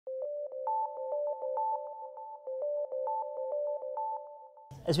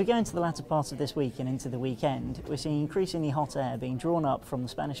As we go into the latter part of this week and into the weekend, we're seeing increasingly hot air being drawn up from the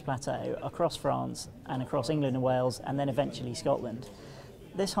Spanish Plateau across France and across England and Wales and then eventually Scotland.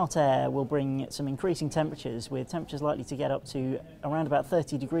 This hot air will bring some increasing temperatures, with temperatures likely to get up to around about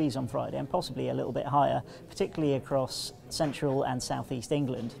 30 degrees on Friday and possibly a little bit higher, particularly across central and southeast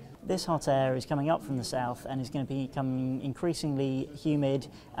England. This hot air is coming up from the south and is going to be becoming increasingly humid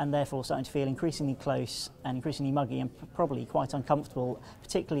and therefore starting to feel increasingly close and increasingly muggy and probably quite uncomfortable,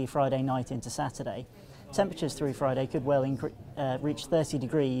 particularly Friday night into Saturday. Temperatures through Friday could well reach 30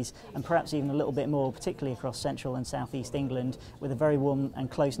 degrees and perhaps even a little bit more, particularly across central and southeast England, with a very warm and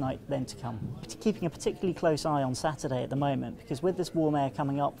close night then to come. Keeping a particularly close eye on Saturday at the moment, because with this warm air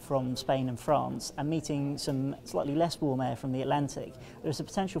coming up from Spain and France and meeting some slightly less warm air from the Atlantic, there's a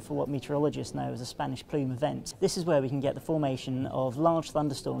potential for what meteorologists know as a Spanish Plume event. This is where we can get the formation of large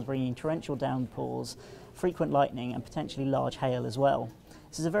thunderstorms bringing torrential downpours, frequent lightning and potentially large hail as well.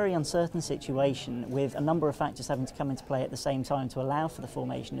 This is a very uncertain situation, with a number of factors having to come into play at the same time to allow for the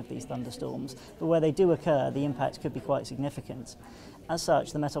formation of these thunderstorms, but where they do occur, the impact could be quite significant. As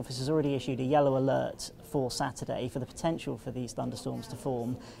such, the Met Office has already issued a yellow alert for Saturday for the potential for these thunderstorms to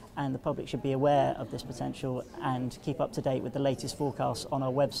form, and the public should be aware of this potential and keep up to date with the latest forecasts on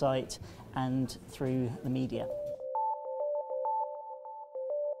our website and through the media.